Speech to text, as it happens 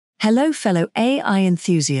Hello fellow AI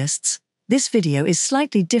enthusiasts, this video is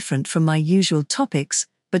slightly different from my usual topics,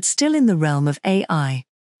 but still in the realm of AI.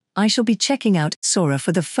 I shall be checking out SORA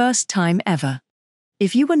for the first time ever.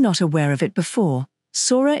 If you were not aware of it before,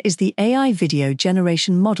 SORA is the AI video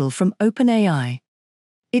generation model from OpenAI.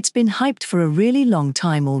 It's been hyped for a really long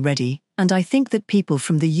time already, and I think that people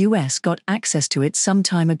from the US got access to it some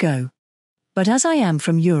time ago. But as I am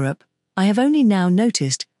from Europe, I have only now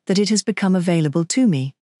noticed that it has become available to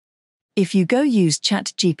me. If you go use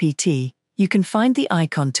ChatGPT, you can find the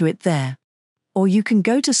icon to it there. Or you can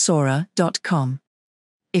go to SORA.com.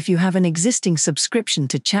 If you have an existing subscription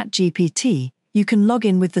to ChatGPT, you can log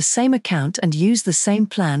in with the same account and use the same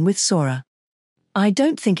plan with SORA. I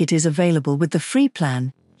don't think it is available with the free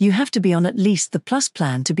plan. You have to be on at least the Plus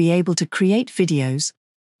plan to be able to create videos.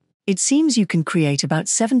 It seems you can create about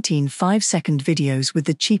 17 5-second videos with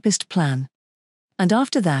the cheapest plan. And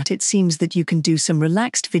after that it seems that you can do some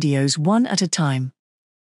relaxed videos one at a time.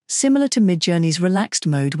 Similar to Midjourney's relaxed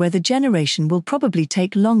mode where the generation will probably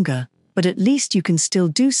take longer, but at least you can still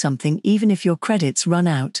do something even if your credits run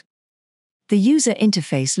out. The user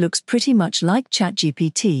interface looks pretty much like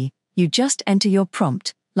ChatGPT. You just enter your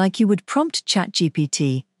prompt, like you would prompt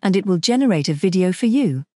ChatGPT, and it will generate a video for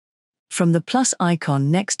you. From the plus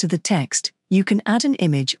icon next to the text, you can add an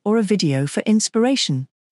image or a video for inspiration.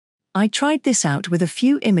 I tried this out with a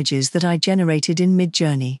few images that I generated in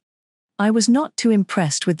Midjourney. I was not too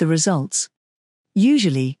impressed with the results.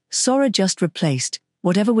 Usually, SORA just replaced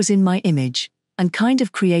whatever was in my image, and kind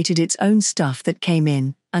of created its own stuff that came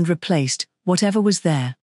in, and replaced whatever was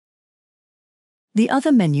there. The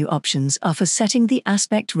other menu options are for setting the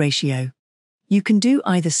aspect ratio. You can do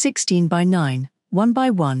either 16:9,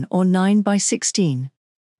 1:1 or 9:16.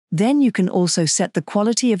 Then you can also set the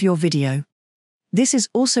quality of your video. This is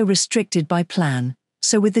also restricted by plan,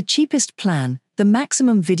 so with the cheapest plan, the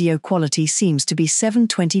maximum video quality seems to be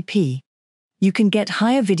 720p. You can get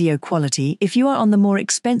higher video quality if you are on the more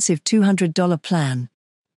expensive $200 plan.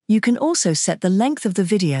 You can also set the length of the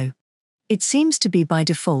video. It seems to be by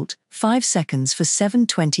default 5 seconds for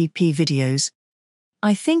 720p videos.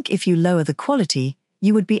 I think if you lower the quality,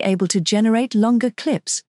 you would be able to generate longer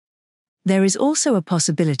clips. There is also a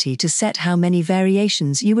possibility to set how many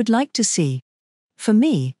variations you would like to see. For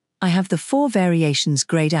me, I have the 4 variations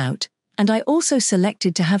grayed out, and I also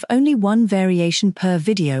selected to have only one variation per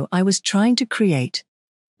video I was trying to create.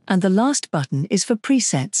 And the last button is for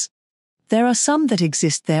presets. There are some that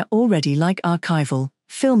exist there already like archival,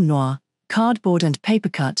 film noir, cardboard and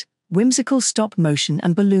papercut, whimsical stop motion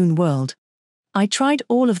and balloon world. I tried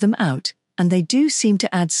all of them out, and they do seem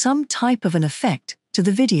to add some type of an effect to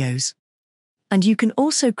the videos. And you can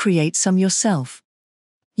also create some yourself.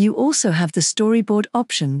 You also have the storyboard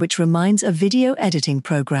option, which reminds a video editing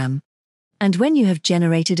program. And when you have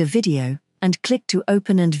generated a video, and click to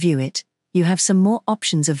open and view it, you have some more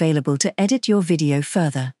options available to edit your video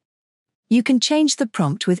further. You can change the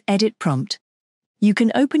prompt with Edit Prompt. You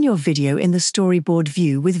can open your video in the storyboard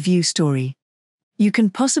view with View Story. You can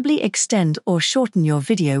possibly extend or shorten your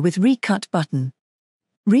video with Recut button.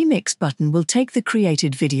 Remix button will take the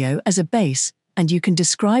created video as a base, and you can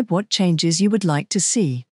describe what changes you would like to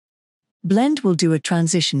see. Blend will do a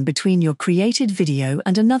transition between your created video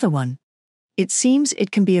and another one. It seems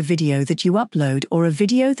it can be a video that you upload or a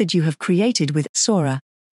video that you have created with SORA,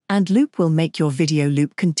 and Loop will make your video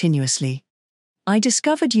loop continuously. I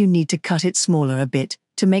discovered you need to cut it smaller a bit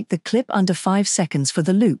to make the clip under 5 seconds for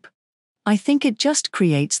the loop. I think it just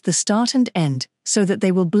creates the start and end so that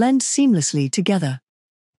they will blend seamlessly together.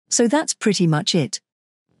 So that's pretty much it.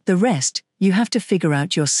 The rest, you have to figure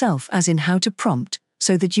out yourself, as in how to prompt,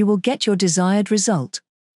 so that you will get your desired result.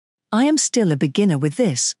 I am still a beginner with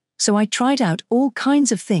this, so I tried out all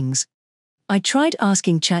kinds of things. I tried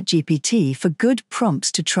asking ChatGPT for good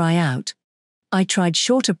prompts to try out. I tried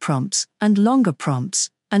shorter prompts, and longer prompts,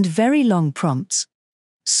 and very long prompts.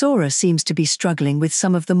 SORA seems to be struggling with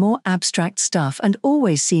some of the more abstract stuff and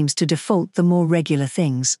always seems to default the more regular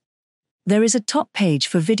things. There is a top page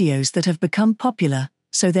for videos that have become popular,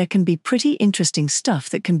 so there can be pretty interesting stuff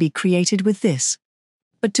that can be created with this.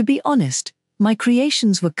 But to be honest, my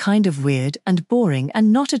creations were kind of weird and boring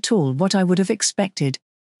and not at all what I would have expected.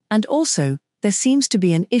 And also, there seems to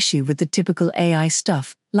be an issue with the typical AI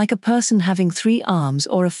stuff, like a person having 3 arms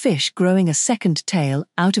or a fish growing a second tail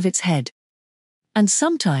out of its head. And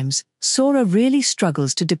sometimes, SORA really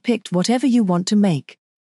struggles to depict whatever you want to make.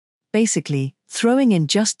 Basically, throwing in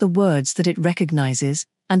just the words that it recognizes,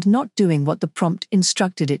 and not doing what the prompt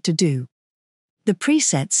instructed it to do. The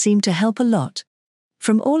presets seem to help a lot.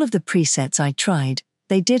 From all of the presets I tried,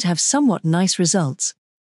 they did have somewhat nice results.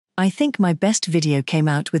 I think my best video came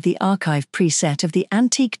out with the archive preset of the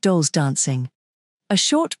antique dolls dancing. A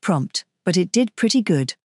short prompt, but it did pretty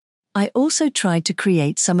good. I also tried to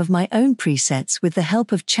create some of my own presets with the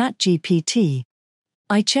help of ChatGPT.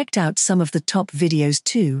 I checked out some of the top videos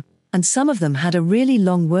too, and some of them had a really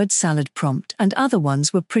long word salad prompt and other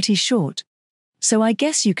ones were pretty short. So I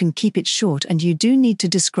guess you can keep it short and you do need to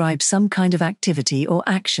describe some kind of activity or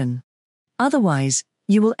action. Otherwise,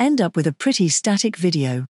 you will end up with a pretty static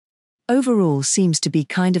video. Overall seems to be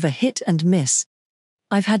kind of a hit and miss.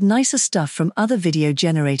 I've had nicer stuff from other video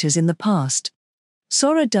generators in the past.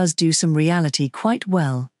 SORA does do some reality quite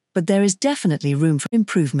well, but there is definitely room for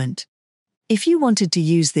improvement. If you wanted to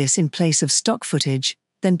use this in place of stock footage,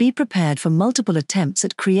 then be prepared for multiple attempts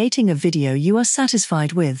at creating a video you are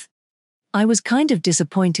satisfied with. I was kind of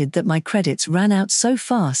disappointed that my credits ran out so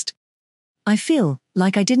fast. I feel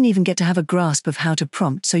like I didn't even get to have a grasp of how to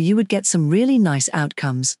prompt so you would get some really nice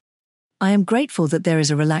outcomes. I am grateful that there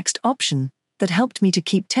is a relaxed option that helped me to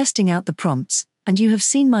keep testing out the prompts, and you have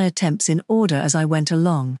seen my attempts in order as I went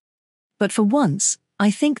along. But for once,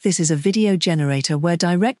 I think this is a video generator where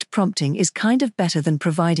direct prompting is kind of better than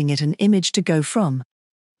providing it an image to go from.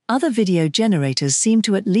 Other video generators seem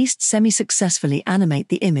to at least semi-successfully animate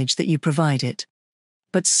the image that you provide it.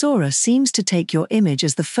 But SORA seems to take your image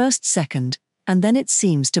as the first second, and then it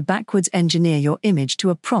seems to backwards engineer your image to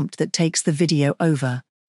a prompt that takes the video over.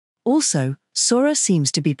 Also, SORA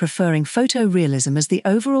seems to be preferring photorealism as the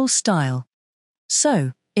overall style.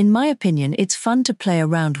 So, in my opinion, it's fun to play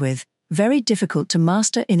around with, very difficult to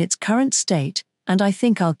master in its current state, and I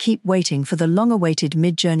think I'll keep waiting for the long-awaited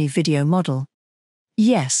Midjourney video model.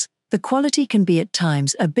 Yes, the quality can be at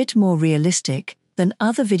times a bit more realistic than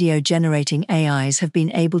other video-generating AIs have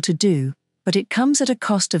been able to do, but it comes at a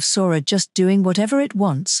cost of SORA just doing whatever it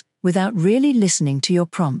wants, without really listening to your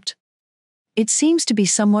prompt. It seems to be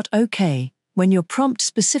somewhat okay when your prompt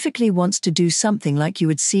specifically wants to do something like you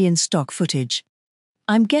would see in stock footage.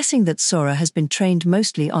 I'm guessing that SORA has been trained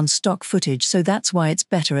mostly on stock footage, so that's why it's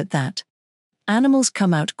better at that. Animals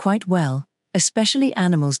come out quite well, especially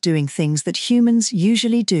animals doing things that humans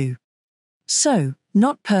usually do. So,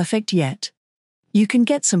 not perfect yet. You can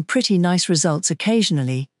get some pretty nice results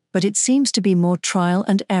occasionally, but it seems to be more trial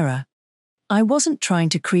and error. I wasn't trying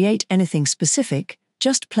to create anything specific,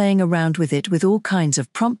 just playing around with it with all kinds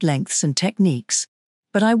of prompt lengths and techniques.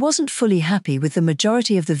 But I wasn't fully happy with the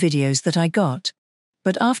majority of the videos that I got.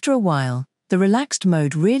 But after a while, the relaxed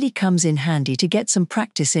mode really comes in handy to get some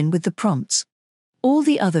practice in with the prompts. All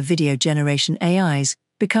the other video generation AIs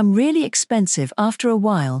become really expensive after a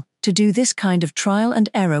while to do this kind of trial and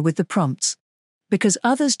error with the prompts. Because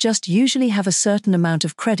others just usually have a certain amount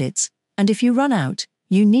of credits, and if you run out,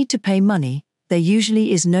 you need to pay money. There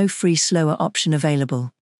usually is no free slower option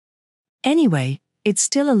available. Anyway, it's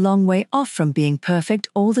still a long way off from being perfect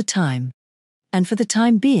all the time. And for the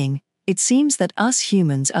time being, it seems that us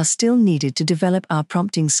humans are still needed to develop our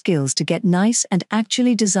prompting skills to get nice and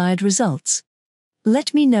actually desired results.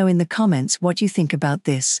 Let me know in the comments what you think about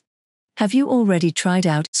this. Have you already tried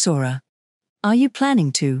out SORA? Are you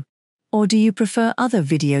planning to? Or do you prefer other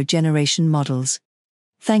video generation models?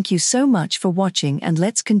 Thank you so much for watching, and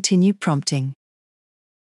let's continue prompting.